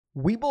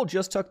Webull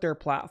just took their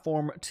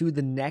platform to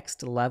the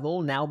next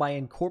level now by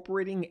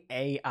incorporating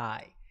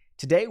AI.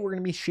 Today, we're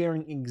going to be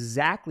sharing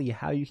exactly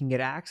how you can get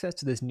access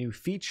to this new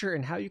feature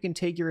and how you can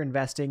take your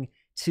investing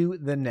to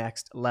the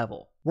next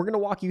level. We're going to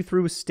walk you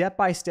through step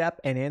by step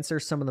and answer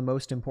some of the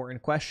most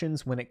important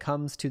questions when it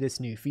comes to this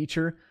new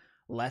feature.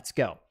 Let's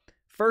go.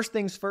 First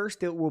things first,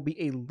 there will be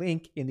a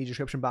link in the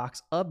description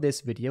box of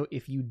this video.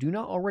 If you do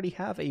not already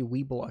have a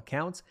Webull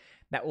account,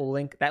 that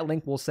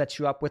link will set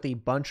you up with a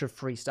bunch of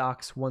free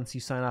stocks once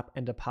you sign up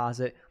and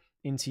deposit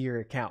into your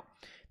account.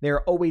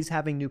 They're always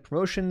having new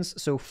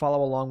promotions, so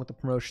follow along with the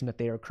promotion that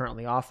they are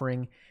currently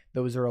offering.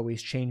 Those are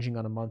always changing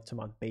on a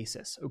month-to-month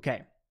basis.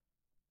 Okay.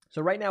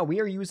 So right now we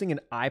are using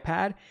an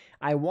iPad.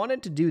 I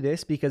wanted to do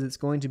this because it's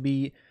going to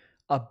be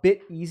a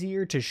bit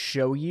easier to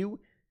show you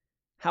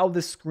how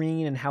the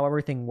screen and how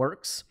everything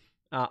works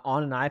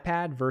on an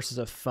iPad versus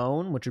a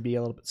phone, which would be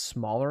a little bit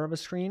smaller of a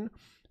screen.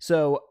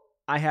 So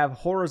I have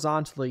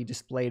horizontally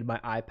displayed my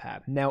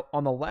iPad. Now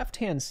on the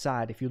left-hand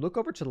side, if you look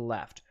over to the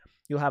left,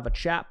 you'll have a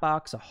chat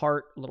box, a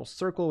heart, a little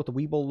circle with the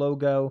Webull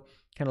logo,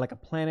 kind of like a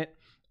planet,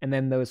 and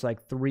then those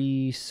like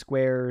three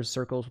squares,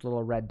 circles with a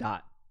little red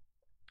dot.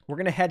 We're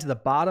going to head to the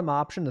bottom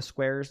option, the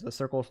squares, the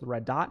circles, the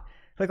red dot.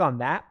 Click on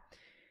that.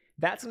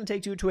 That's going to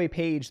take you to a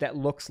page that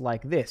looks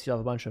like this. You'll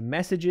have a bunch of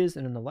messages,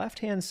 and on the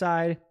left-hand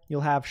side,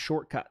 you'll have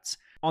shortcuts.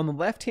 On the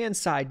left-hand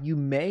side, you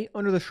may,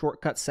 under the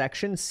shortcut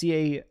section,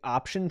 see an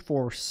option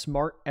for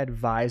Smart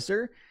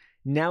Advisor.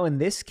 Now, in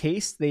this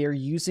case, they are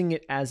using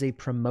it as a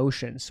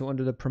promotion. So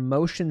under the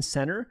Promotion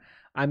Center,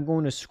 I'm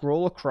going to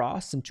scroll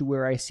across into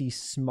where I see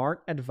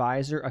Smart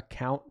Advisor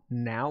account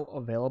now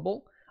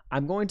available.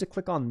 I'm going to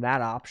click on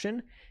that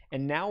option,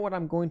 and now what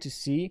I'm going to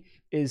see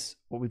is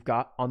what we've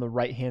got on the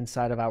right-hand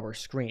side of our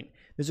screen.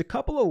 There's a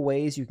couple of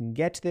ways you can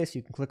get to this.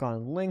 You can click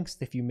on links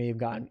if you may have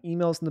gotten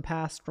emails in the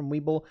past from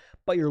Webull,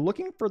 but you're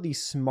looking for the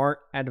Smart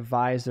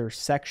Advisor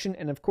section,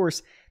 and of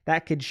course,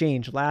 that could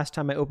change. Last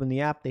time I opened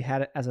the app, they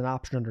had it as an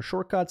option under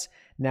shortcuts.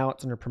 Now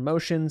it's under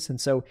promotions,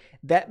 and so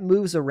that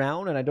moves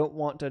around, and I don't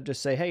want to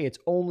just say, hey, it's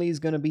only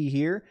going to be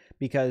here,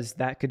 because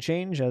that could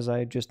change, as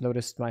I just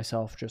noticed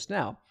myself just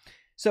now.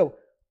 So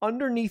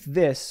underneath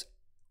this,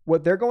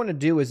 what they're going to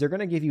do is they're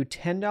going to give you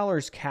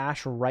 $10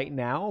 cash right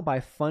now by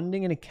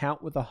funding an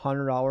account with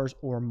 $100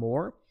 or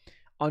more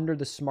under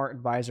the Smart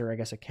Advisor,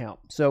 account.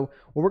 So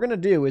what we're going to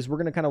do is we're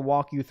going to kind of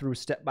walk you through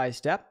step by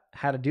step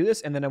how to do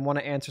this, and then I want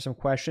to answer some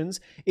questions.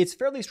 It's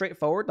fairly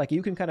straightforward. Like,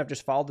 you can kind of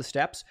just follow the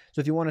steps.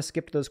 So if you want to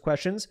skip to those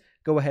questions,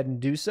 go ahead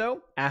and do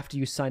so after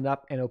you sign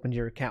up and open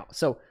your account.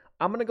 So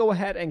I'm going to go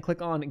ahead and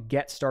click on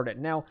Get Started.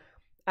 Now,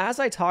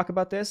 as I talk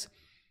about this,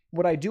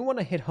 what I do want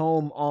to hit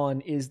home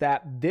on is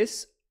that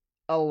this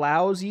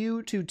allows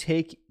you to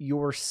take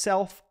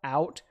yourself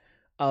out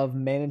of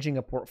managing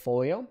a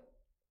portfolio,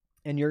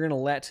 and you're going to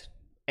let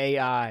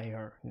AI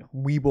or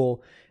Webull,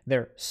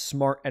 their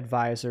smart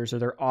advisors or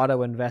their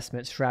auto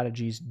investment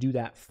strategies do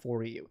that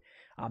for you.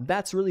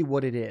 That's really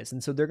what it is.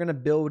 And so they're going to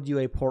build you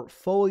a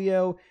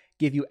portfolio,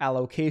 give you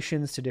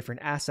allocations to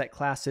different asset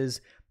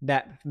classes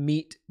that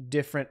meet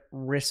different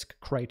risk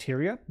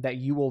criteria that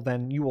you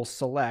will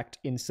select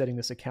in setting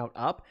this account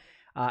up.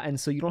 And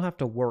so you don't have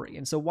to worry.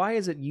 And so why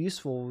is it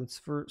useful? It's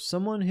for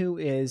someone who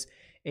is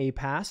a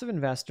passive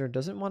investor,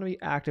 doesn't want to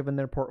be active in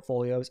their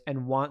portfolios,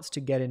 and wants to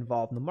get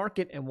involved in the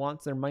market and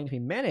wants their money to be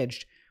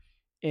managed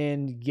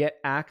and get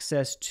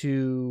access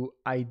to,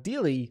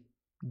 ideally,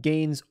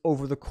 gains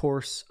over the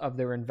course of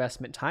their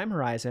investment time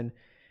horizon,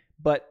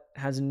 but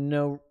has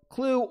no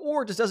clue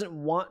or just doesn't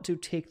want to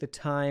take the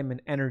time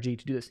and energy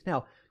to do this.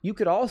 Now, you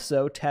could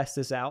also test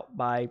this out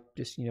by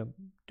just,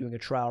 doing a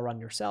trial run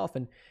yourself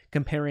and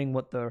comparing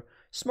what the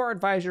Smart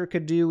Advisor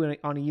could do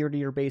on a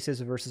year-to-year basis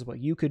versus what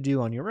you could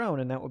do on your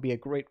own. And that would be a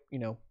great,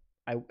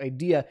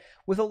 idea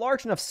with a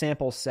large enough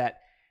sample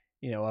set,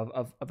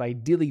 of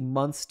ideally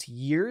months to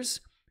years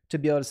to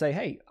be able to say,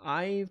 hey,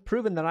 I've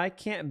proven that I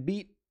can't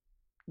beat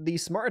the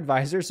Smart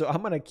Advisor, so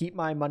I'm going to keep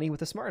my money with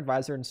the Smart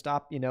Advisor and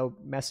stop,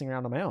 messing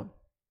around on my own.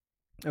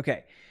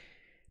 Okay,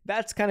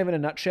 that's kind of in a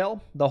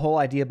nutshell the whole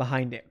idea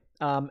behind it.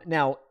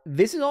 Now,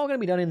 this is all going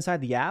to be done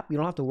inside the app. You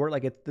don't have to worry.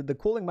 The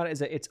cool thing about it is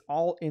that it's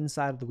all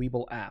inside of the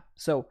Webull app.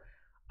 So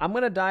I'm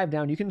going to dive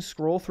down. You can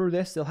scroll through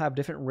this. They'll have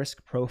different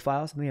risk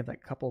profiles. And they have a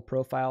couple of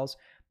profiles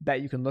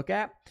that you can look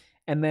at.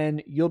 And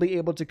then you'll be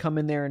able to come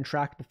in there and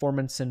track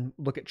performance and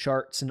look at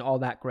charts and all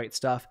that great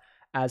stuff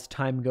as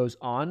time goes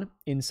on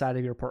inside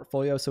of your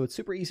portfolio. So it's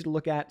super easy to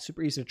look at,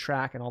 super easy to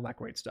track, and all that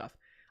great stuff.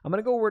 I'm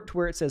going to go to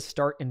where it says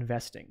Start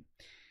Investing.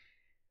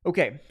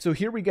 Okay, so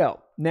here we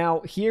go. Now,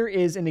 here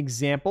is an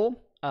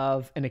example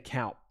of an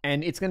account,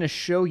 and it's going to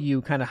show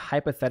you, kind of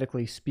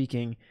hypothetically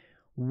speaking,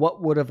 what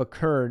would have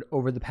occurred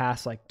over the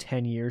past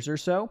 10 years or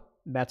so.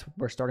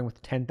 We're starting with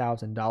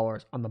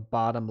 $10,000 on the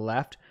bottom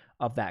left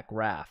of that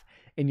graph.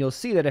 And you'll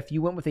see that if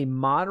you went with a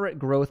moderate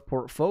growth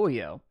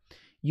portfolio,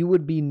 you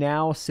would be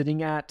now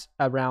sitting at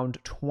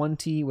around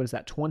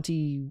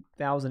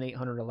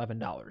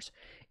 $20,811.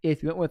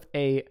 If you went with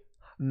a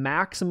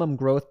maximum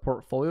growth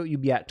portfolio,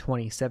 you'd be at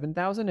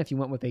 $27,000. If you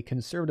went with a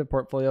conservative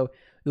portfolio,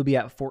 you'll be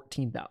at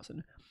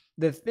 $14,000.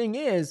 The thing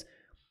is,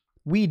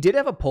 we did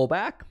have a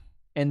pullback.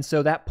 And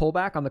so that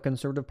pullback on the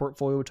conservative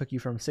portfolio took you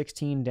from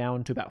 16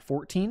 down to about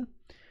 14.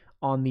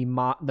 On the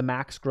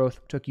max growth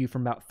took you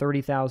from about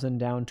 30,000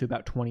 down to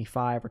about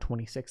 25 or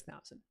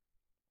 26,000.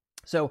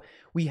 So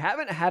we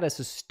haven't had a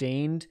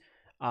sustained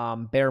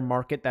bear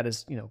market that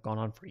has, gone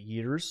on for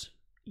years.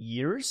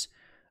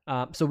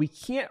 So we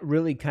can't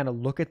really kind of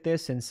look at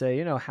this and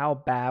say, how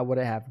bad would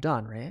it have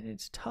done, right?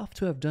 It's tough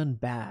to have done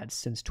bad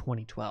since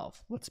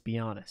 2012. Let's be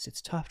honest.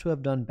 It's tough to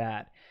have done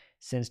bad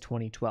since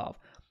 2012.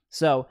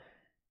 So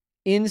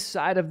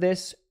inside of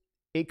this,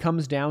 it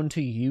comes down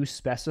to you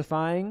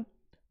specifying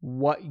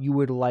what you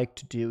would like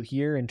to do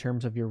here in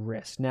terms of your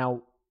risk.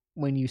 Now,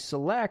 when you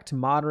select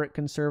moderate,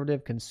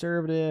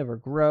 conservative, or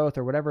growth,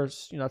 or whatever,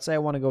 let's say I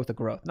want to go with the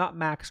growth, not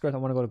max growth, I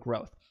want to go to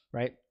growth,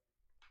 right?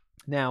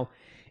 Now,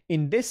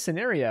 in this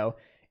scenario,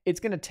 it's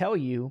going to tell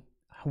you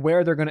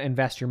where they're going to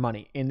invest your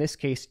money. In this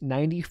case,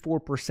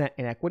 94%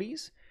 in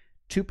equities,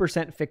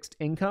 2% fixed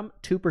income,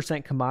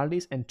 2%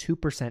 commodities, and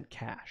 2%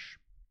 cash.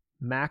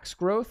 Max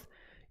growth,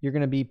 you're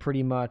going to be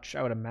pretty much,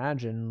 I would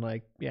imagine,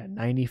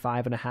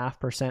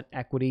 95.5%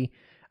 equity,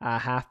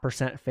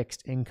 0.5%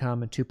 fixed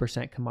income, and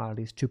 2%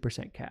 commodities,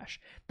 2% cash.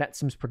 That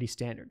seems pretty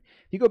standard.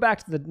 If you go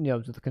back to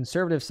the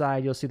conservative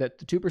side, you'll see that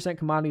the 2%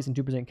 commodities and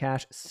 2%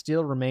 cash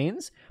still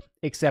remains,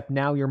 except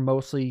now you're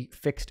mostly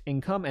fixed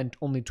income and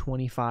only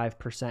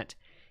 25%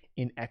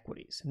 in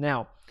equities.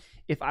 Now,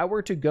 if I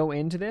were to go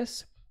into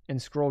this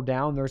and scroll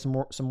down, there's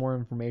some more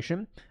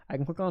information. I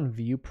can click on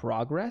View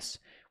Progress.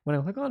 When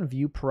I click on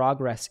View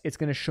Progress, it's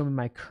going to show me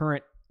my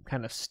current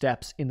kind of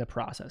steps in the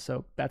process.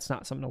 So that's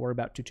not something to worry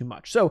about too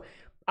much. So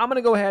I'm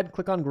going to go ahead,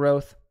 click on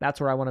Growth.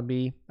 That's where I want to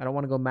be. I don't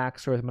want to go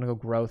max growth. I'm going to go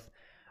Growth.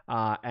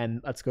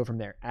 And let's go from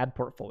there. Add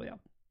Portfolio.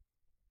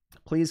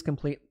 Please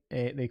complete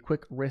a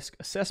quick risk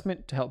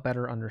assessment to help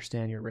better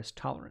understand your risk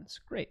tolerance.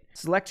 Great.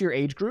 Select your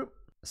age group.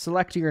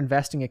 Select your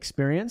investing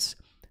experience.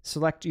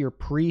 Select your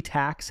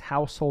pre-tax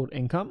household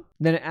income.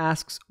 Then it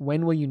asks,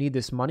 when will you need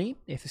this money?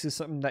 If this is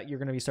something that you're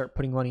going to start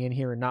putting money in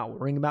here and not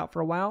worrying about for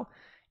a while,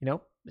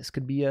 this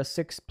could be a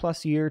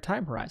 6+ year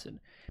time horizon.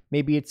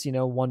 Maybe it's,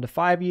 1 to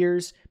 5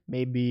 years.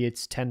 Maybe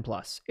it's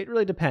 10+. It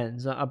really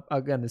depends.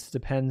 Again, this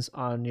depends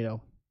on,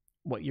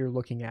 what you're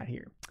looking at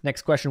here.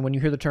 Next question. When you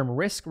hear the term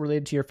risk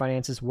related to your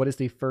finances, what is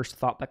the first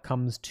thought that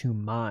comes to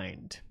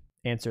mind?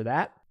 Answer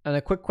that. And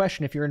a quick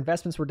question, if your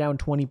investments were down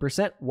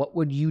 20%, what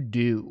would you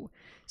do?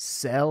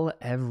 Sell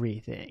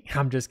everything.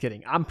 I'm just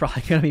kidding. I'm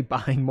probably going to be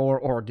buying more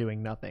or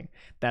doing nothing.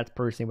 That's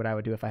personally what I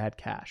would do if I had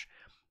cash.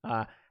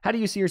 How do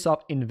you see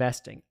yourself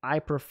investing? I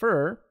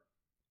prefer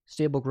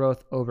stable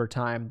growth over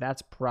time.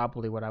 That's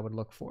probably what I would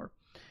look for.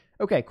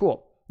 Okay,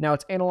 cool. Now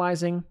it's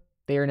analyzing.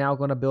 They are now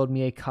going to build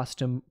me a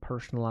custom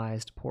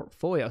personalized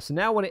portfolio. So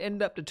now what it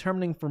ended up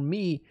determining for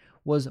me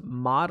was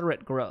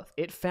moderate growth.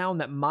 It found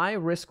that my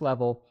risk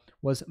level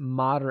was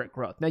moderate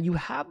growth. Now you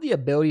have the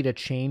ability to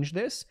change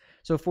this.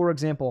 So for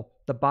example,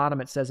 the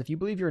bottom, it says, if you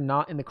believe you're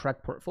not in the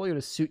correct portfolio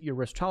to suit your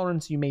risk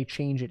tolerance, you may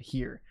change it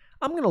here.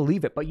 I'm going to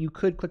leave it, but you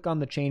could click on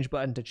the change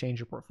button to change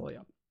your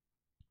portfolio.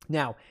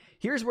 Now,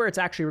 here's where it's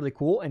actually really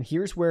cool. And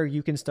here's where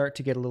you can start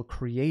to get a little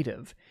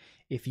creative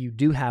if you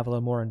do have a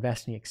little more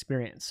investing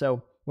experience.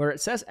 So where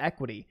it says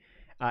equity,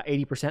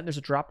 80%, there's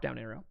a drop down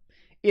arrow.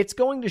 It's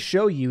going to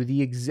show you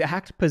the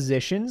exact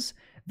positions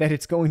that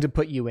it's going to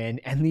put you in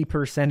and the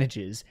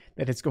percentages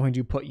that it's going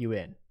to put you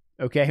in,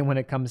 okay, when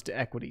it comes to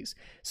equities.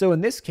 So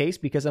in this case,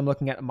 because I'm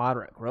looking at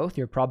moderate growth,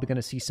 you're probably going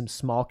to see some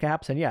small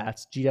caps. And yeah,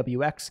 that's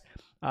GWX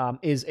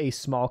is a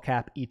small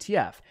cap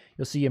ETF.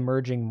 You'll see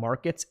emerging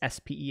markets,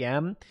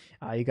 SPEM.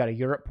 You got a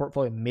Europe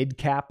portfolio. Mid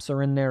caps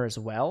are in there as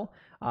well.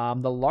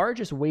 The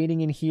largest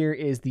weighting in here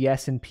is the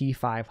S&P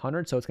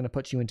 500, so it's going to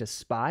put you into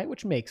SPY,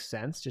 which makes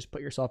sense. Just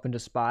put yourself into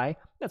SPY.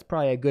 That's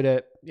probably a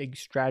good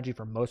strategy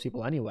for most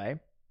people anyway.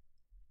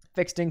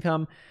 Fixed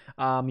income,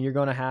 you're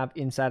going to have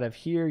inside of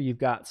here, you've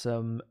got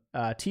some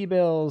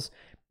T-bills,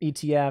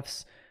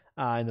 ETFs,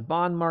 in the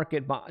bond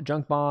market,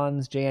 junk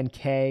bonds,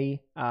 JNK,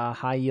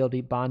 high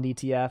yield bond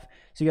ETF.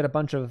 So you got a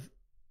bunch of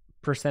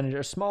percentage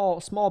or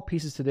small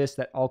pieces to this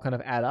that all kind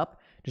of add up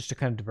just to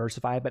kind of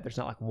diversify, but there's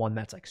not like one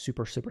that's like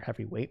super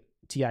heavyweight.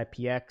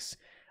 TIPX,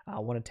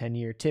 1 to 10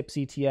 year TIPS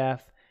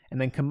ETF,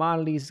 and then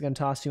commodities is going to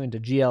toss you into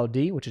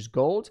GLD, which is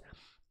gold,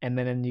 and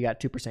then you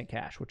got 2%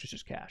 cash, which is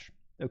just cash.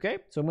 Okay,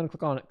 so I'm going to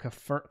click on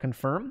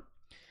confirm,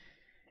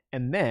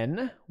 and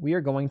then we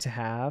are going to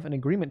have an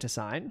agreement to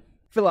sign.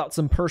 Fill out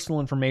some personal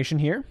information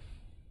here.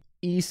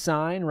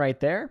 E-sign right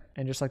there,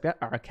 and just like that,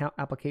 our account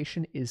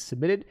application is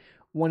submitted.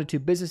 1 to 2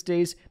 business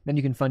days, then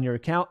you can fund your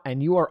account,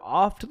 and you are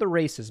off to the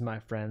races, my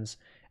friends.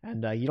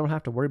 And you don't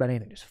have to worry about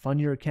anything. Just fund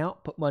your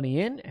account, put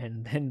money in,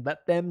 and then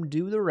let them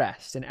do the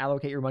rest and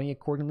allocate your money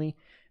accordingly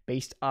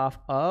based off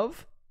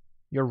of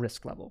your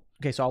risk level.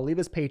 Okay, so I'll leave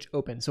this page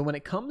open. So when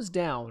it comes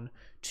down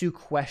to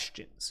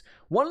questions,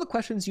 one of the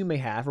questions you may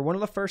have, or one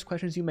of the first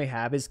questions you may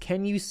have is,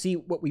 can you see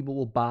what we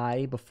will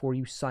buy before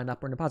you sign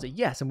up or deposit?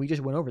 Yes, and we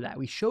just went over that.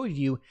 We showed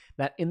you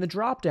that in the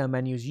drop-down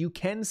menus, you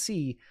can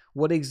see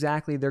what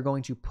exactly they're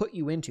going to put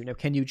you into. Now,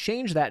 can you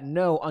change that?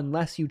 No,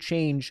 unless you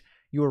change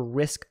your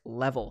risk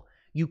level.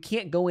 You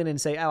can't go in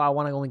and say, oh, I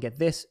want to only get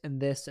this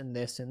and this and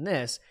this and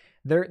this.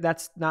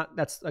 That's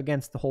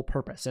against the whole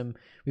purpose. And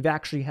we've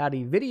actually had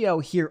a video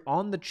here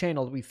on the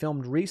channel that we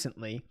filmed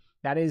recently.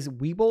 That is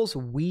Webull's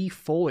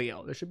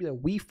Wefolio. There should be a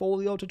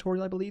Wefolio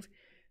tutorial, I believe.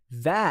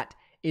 That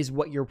is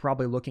what you're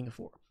probably looking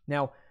for.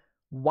 Now,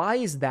 why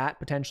is that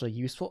potentially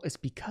useful? It's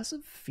because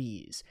of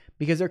fees.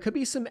 Because there could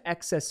be some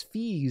excess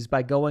fees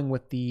by going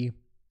with the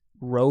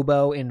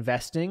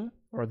robo-investing,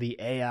 or the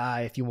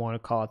AI, if you want to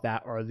call it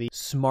that, or the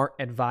smart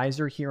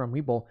advisor here on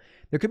Webull.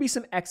 There could be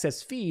some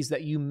excess fees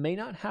that you may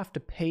not have to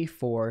pay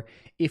for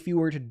if you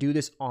were to do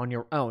this on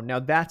your own.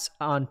 Now, that's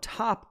on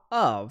top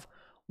of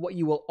what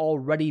you will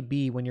already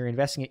be when you're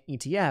investing in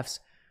ETFs,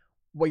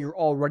 what you're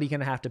already going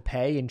to have to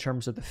pay in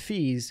terms of the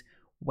fees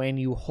when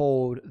you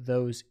hold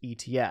those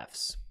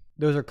ETFs.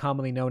 Those are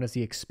commonly known as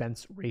the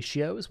expense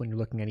ratios when you're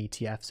looking at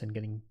ETFs and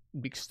getting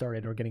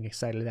started or getting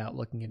excited about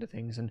looking into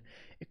things, and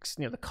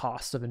the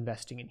costs of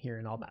investing in here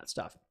and all that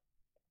stuff.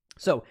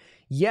 So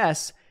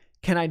yes,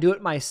 can I do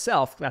it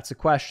myself? That's the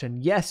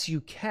question. Yes, you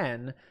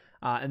can,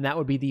 and that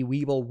would be the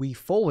Webull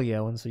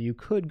Wefolio. And so you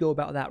could go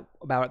about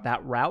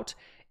that route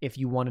if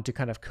you wanted to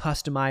kind of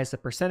customize the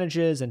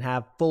percentages and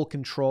have full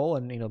control,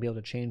 and be able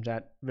to change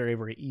that very,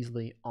 very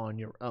easily on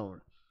your own.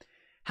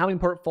 How many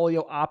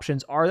portfolio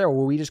options are there?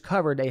 Well, we just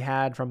covered they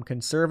had from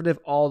conservative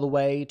all the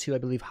way to, I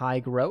believe, high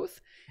growth.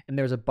 And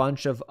there's a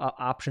bunch of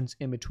options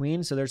in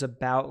between. So there's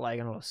about, like,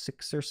 I don't know,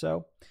 6 or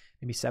so,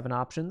 maybe 7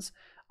 options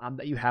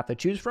that you have to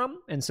choose from.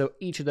 And so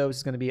each of those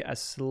is going to be a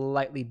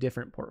slightly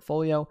different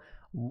portfolio.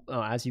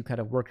 As you kind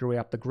of work your way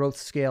up the growth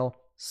scale,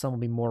 some will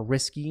be more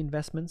risky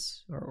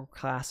investments or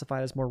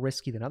classified as more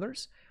risky than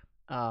others.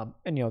 And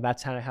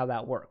that's kind of how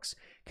that works.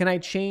 Can I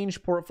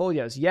change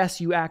portfolios? Yes,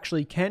 you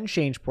actually can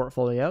change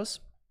portfolios.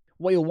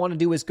 What you'll want to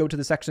do is go to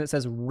the section that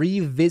says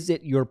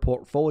revisit your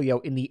portfolio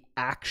in the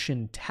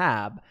action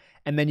tab,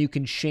 and then you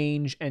can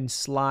change and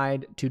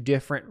slide to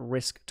different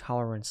risk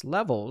tolerance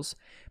levels,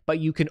 but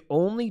you can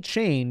only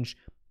change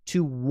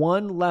to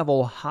one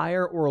level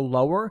higher or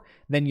lower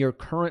than your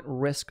current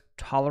risk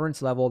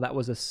tolerance level that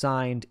was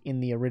assigned in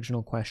the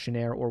original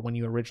questionnaire or when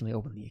you originally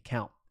opened the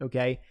account.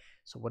 Okay,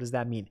 so what does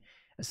that mean?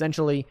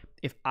 Essentially,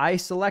 if I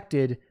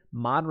selected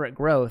moderate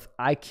growth,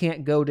 I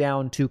can't go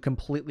down to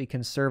completely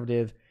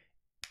conservative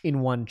in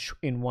one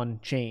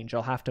change.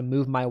 I'll have to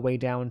move my way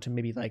down to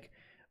maybe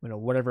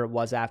whatever it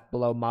was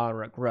below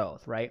moderate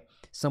growth, right?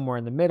 Somewhere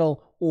in the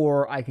middle,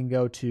 or I can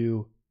go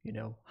to,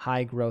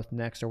 high growth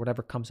next, or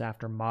whatever comes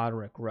after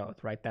moderate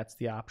growth, right? That's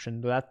the option.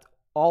 That's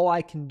all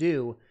I can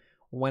do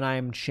when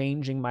I'm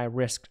changing my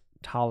risk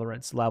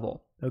tolerance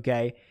level,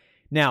 okay?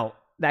 Now,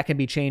 that can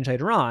be changed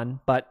later on,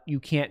 but you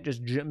can't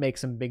just make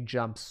some big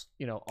jumps,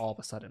 all of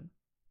a sudden.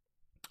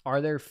 Are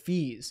there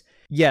fees?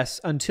 Yes,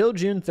 until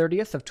June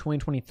 30th of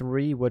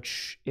 2023,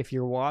 which if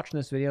you're watching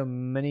this video,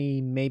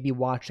 many may be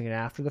watching it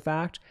after the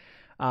fact,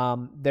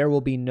 there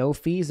will be no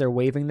fees. They're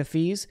waiving the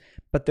fees,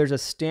 but there's a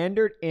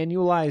standard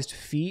annualized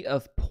fee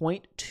of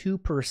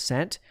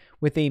 0.2%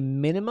 with a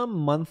minimum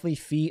monthly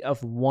fee of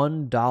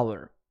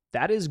 $1.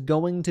 That is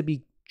going to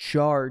be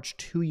charged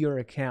to your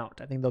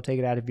account. I think they'll take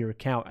it out of your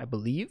account, I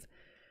believe,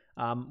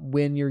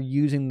 when you're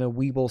using the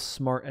Webull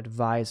Smart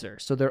Advisor.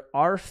 So there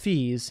are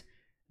fees.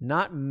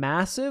 Not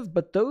massive,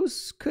 but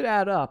those could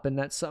add up, and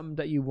that's something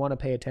that you want to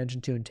pay attention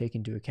to and take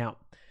into account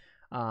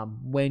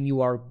when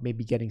you are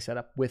maybe getting set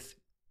up with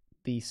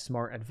the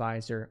Smart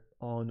Advisor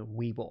on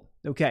Webull.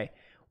 Okay,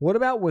 what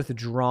about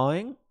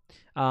withdrawing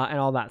and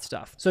all that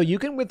stuff? So you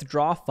can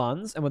withdraw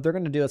funds, and what they're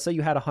going to do, let's say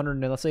you had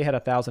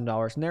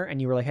 $1,000 in there,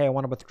 and you were like, hey, I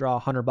want to withdraw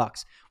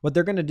 $100. What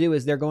they're going to do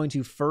is they're going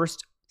to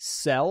first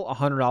sell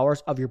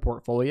 $100 of your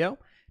portfolio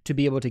to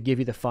be able to give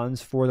you the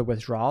funds for the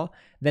withdrawal.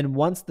 Then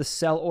once the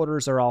sell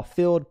orders are all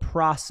filled,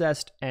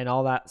 processed, and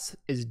all that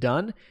is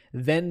done,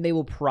 then they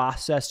will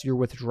process your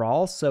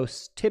withdrawal. So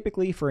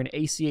typically for an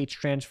ACH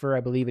transfer, I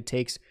believe it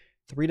takes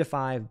 3 to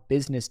 5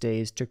 business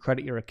days to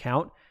credit your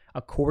account,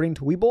 according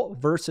to Webull,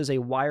 versus a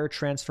wire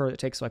transfer that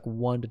takes like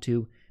 1 to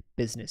 2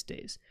 business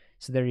days.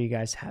 So there you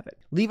guys have it.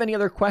 Leave any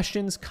other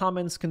questions,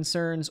 comments,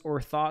 concerns, or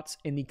thoughts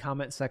in the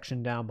comment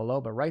section down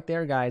below. But right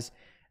there, guys,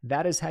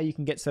 that is how you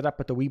can get set up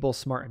with the Webull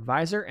Smart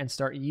Advisor and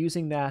start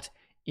using that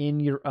in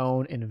your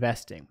own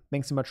investing.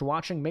 Thanks so much for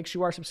watching. Make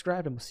sure you are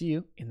subscribed, and we'll see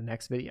you in the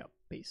next video.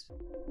 Peace.